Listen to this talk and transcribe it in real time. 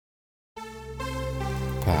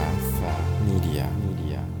Media.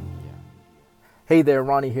 Hey there,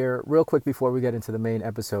 Ronnie here. Real quick before we get into the main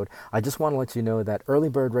episode, I just want to let you know that early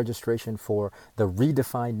bird registration for the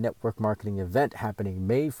Redefined Network Marketing event happening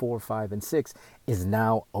May 4, 5, and 6 is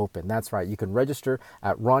now open. That's right. You can register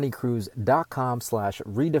at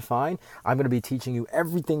ronniecruz.com/redefine. I'm going to be teaching you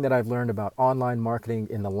everything that I've learned about online marketing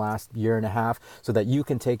in the last year and a half so that you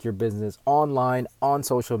can take your business online, on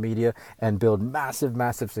social media, and build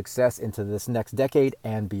massive success into this next decade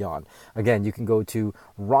and beyond. Again, you can go to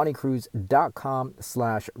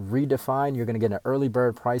ronniecruz.com/redefine. You're going to get an early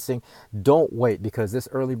bird pricing. Don't wait because this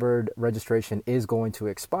early bird registration is going to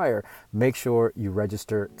expire. Make sure you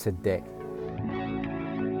register today.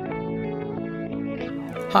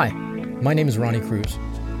 Hi, my name is Ronnie Cruz.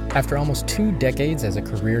 After almost 2 decades as a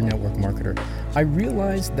career network marketer, I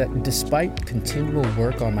realized that despite continual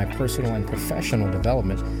work on my personal and professional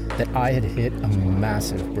development, that I had hit a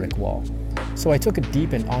massive brick wall. So I took a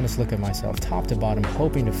deep and honest look at myself, top to bottom,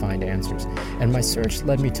 hoping to find answers. And my search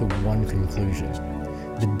led me to one conclusion.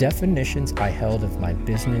 The definitions I held of my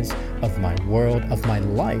business, of my world, of my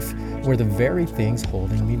life were the very things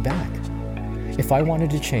holding me back. If I wanted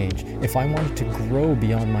to change, if I wanted to grow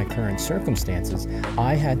beyond my current circumstances,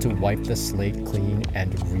 I had to wipe the slate clean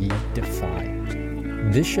and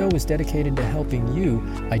redefine. This show is dedicated to helping you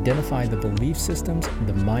identify the belief systems,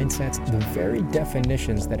 the mindsets, the very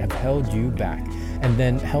definitions that have held you back, and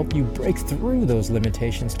then help you break through those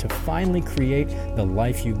limitations to finally create the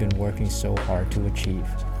life you've been working so hard to achieve.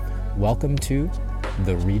 Welcome to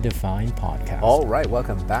the Redefine Podcast. All right,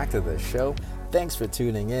 welcome back to the show. Thanks for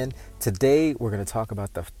tuning in. Today, we're going to talk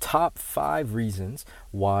about the top 5 reasons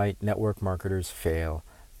why network marketers fail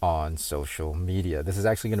on social media. This is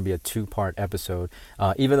actually going to be a 2-part episode.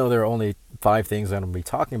 Even though there are only 5 things I'm going to be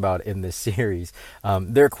talking about in this series,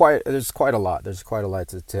 there's quite a lot. There's quite a lot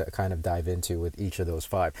to kind of dive into with each of those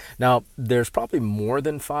 5. Now, there's probably more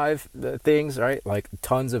than 5 things, right? Like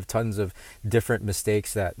tons of different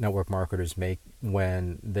mistakes that network marketers make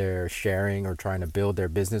when they're sharing or trying to build their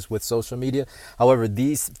business with social media. However,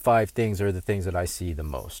 these 5 things are the things that I see the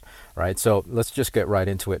most, right? So let's just get right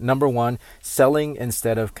into it. Number 1, selling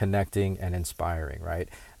instead of connecting and inspiring, right?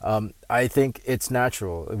 I think it's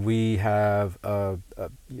natural. We have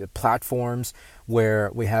platforms where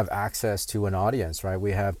we have access to an audience, right?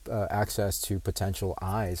 We have access to potential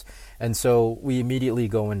eyes. And so we immediately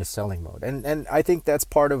go into selling mode. And I think that's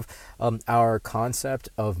part of our concept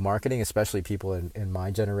of marketing, especially people in my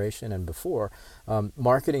generation and before.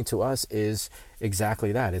 Marketing to us is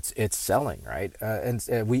exactly that. It's selling, right? And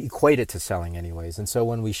we equate it to selling anyways. And so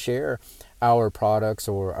when we share our products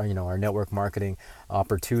or our network marketing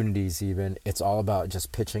opportunities, even, it's all about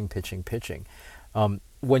just pitching.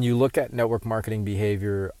 When you look at network marketing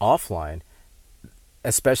behavior offline,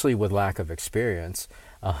 especially with lack of experience,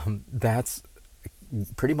 that's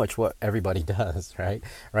pretty much what everybody does, right?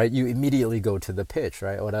 You immediately go to the pitch,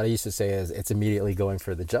 right? What I used to say is it's immediately going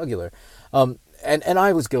for the jugular. And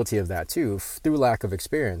I was guilty of that too, through lack of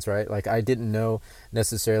experience, right? Like I didn't know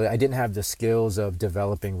necessarily, I didn't have the skills of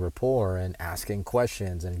developing rapport and asking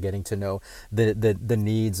questions and getting to know the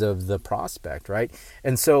needs of the prospect, right?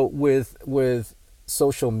 And so with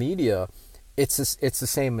social media, it's the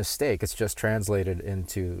same mistake. It's just translated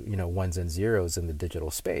into ones and zeros in the digital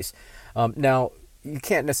space. Now you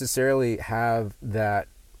can't necessarily have that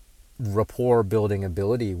rapport building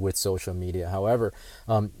ability with social media. However,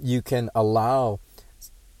 you can allow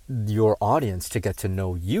your audience to get to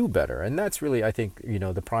know you better, and that's really, I think,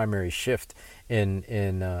 the primary shift in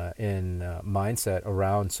mindset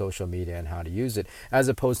around social media and how to use it, as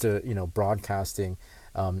opposed to broadcasting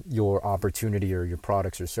your opportunity or your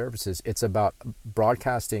products or services. It's about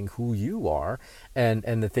broadcasting who you are and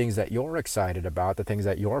the things that you're excited about, the things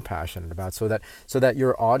that you're passionate about, so that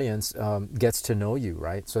your audience gets to know you,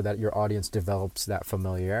 right? So that your audience develops that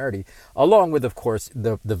familiarity, along with, of course,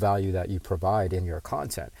 the value that you provide in your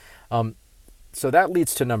content. So that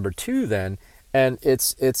leads to number 2 then, and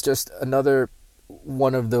it's just another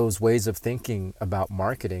one of those ways of thinking about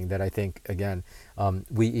marketing that I think, again,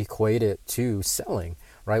 we equate it to selling,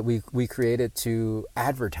 right? We create it to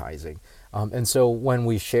advertising. And so when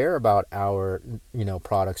we share about our,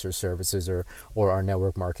 products or services or our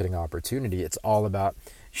network marketing opportunity, it's all about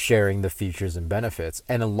sharing the features and benefits.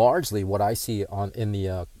 And largely what I see in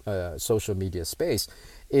the social media space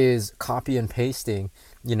is copy and pasting,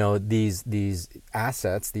 these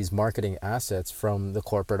assets, these marketing assets from the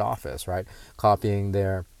corporate office, right? Copying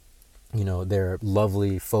their their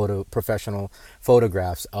lovely professional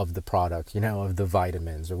photographs of the product, of the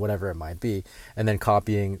vitamins or whatever it might be, and then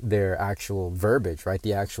copying their actual verbiage, right?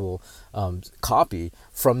 The actual copy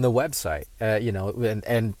from the website,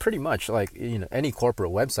 and pretty much like, any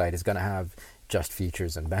corporate website is going to have just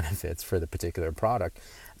features and benefits for the particular product.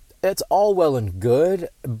 It's all well and good,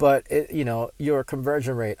 but your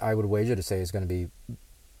conversion rate, I would wager to say, is going to be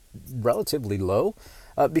relatively low.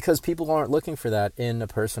 Because people aren't looking for that in a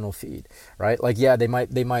personal feed, right? Like, yeah, they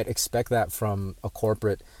might expect that from a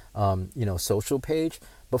corporate, social page,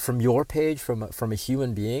 but from your page, from a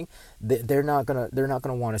human being, they're not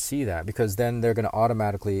gonna want to see that, because then they're gonna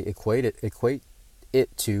automatically equate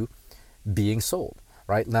it to being sold.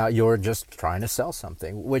 Right now, you're just trying to sell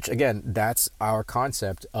something, which again, that's our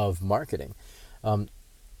concept of marketing.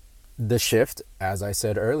 The shift, as I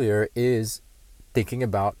said earlier, is thinking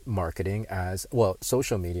about marketing as, well,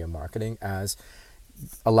 social media marketing as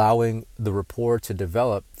allowing the rapport to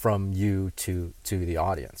develop from you to the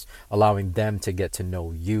audience, allowing them to get to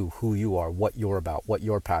know you, who you are, what you're about, what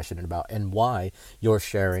you're passionate about, and why you're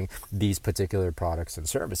sharing these particular products and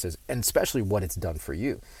services, and especially what it's done for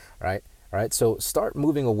you, right? All right. So start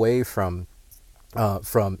moving away from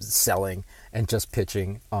selling and just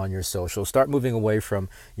pitching on your social. Start moving away from,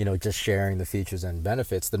 just sharing the features and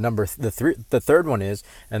benefits. The third one is,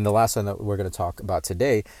 and the last one that we're going to talk about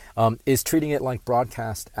today, is treating it like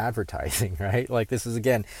broadcast advertising, right? Like, this is,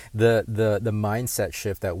 again, the mindset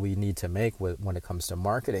shift that we need to make when it comes to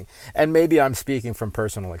marketing. And maybe I'm speaking from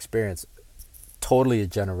personal experience. Totally a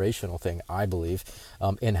generational thing, I believe,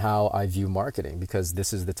 in how I view marketing, because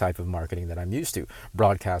this is the type of marketing that I'm used to.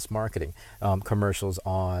 Broadcast marketing, commercials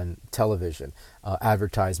on television,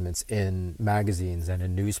 advertisements in magazines and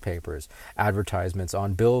in newspapers, advertisements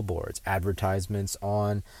on billboards, advertisements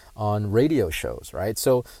on radio shows, right?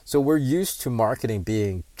 So we're used to marketing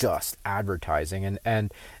being just advertising,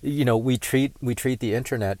 and we treat the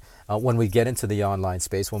internet, when we get into the online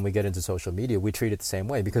space, when we get into social media, we treat it the same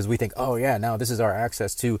way, because we think, oh yeah, now this is our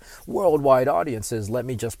access to worldwide audiences, let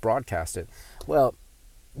me just broadcast it. Well,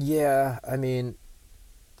 yeah, I mean,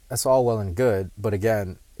 that's all well and good, but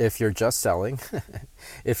again, if you're just selling,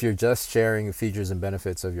 if you're just sharing the features and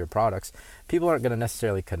benefits of your products, people aren't going to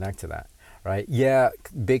necessarily connect to that, right? Yeah,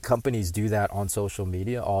 big companies do that on social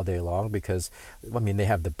media all day long, because, they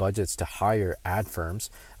have the budgets to hire ad firms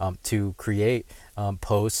to create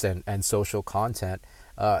posts and social content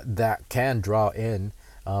that can draw in,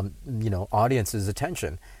 audience's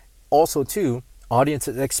attention. Also, too,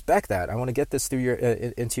 audiences expect that. I want to get this through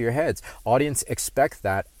into your heads. Audience expect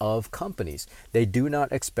that of companies. They do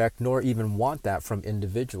not expect nor even want that from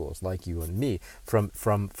individuals like you and me, from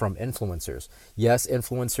influencers. Yes,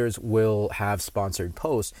 influencers will have sponsored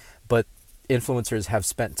posts, but influencers have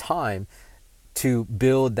spent time to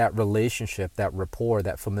build that relationship, that rapport,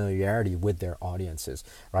 that familiarity with their audiences,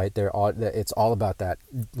 right? It's all about that,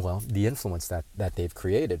 the influence that they've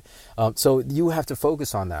created. So you have to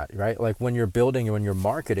focus on that, right? Like, when you're building and when you're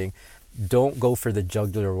marketing, don't go for the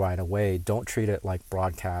jugular right away. Don't treat it like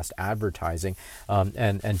broadcast advertising,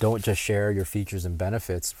 and don't just share your features and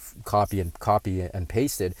benefits, copy and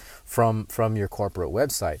pasted from your corporate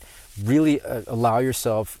website. Really allow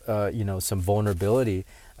yourself, some vulnerability.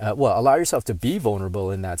 Allow yourself to be vulnerable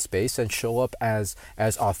in that space and show up as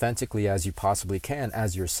authentically as you possibly can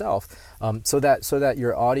as yourself, so that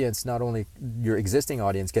your audience, not only your existing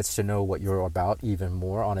audience, gets to know what you're about even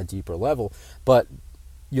more on a deeper level, but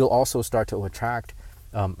you'll also start to attract,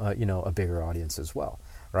 a bigger audience as well,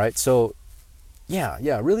 right? So,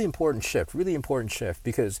 yeah, really important shift,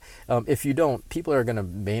 because if you don't, people are going to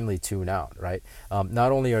mainly tune out, right?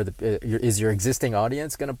 Not only is your existing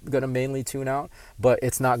audience going to mainly tune out, but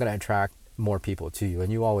it's not going to attract more people to you,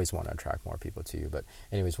 and you always want to attract more people to you. But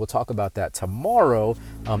anyways, we'll talk about that tomorrow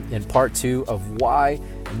in part 2 of why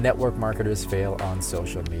network marketers fail on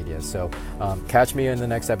social media. So catch me in the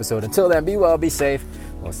next episode. Until then, be well, be safe.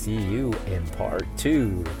 We'll see you in part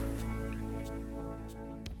 2.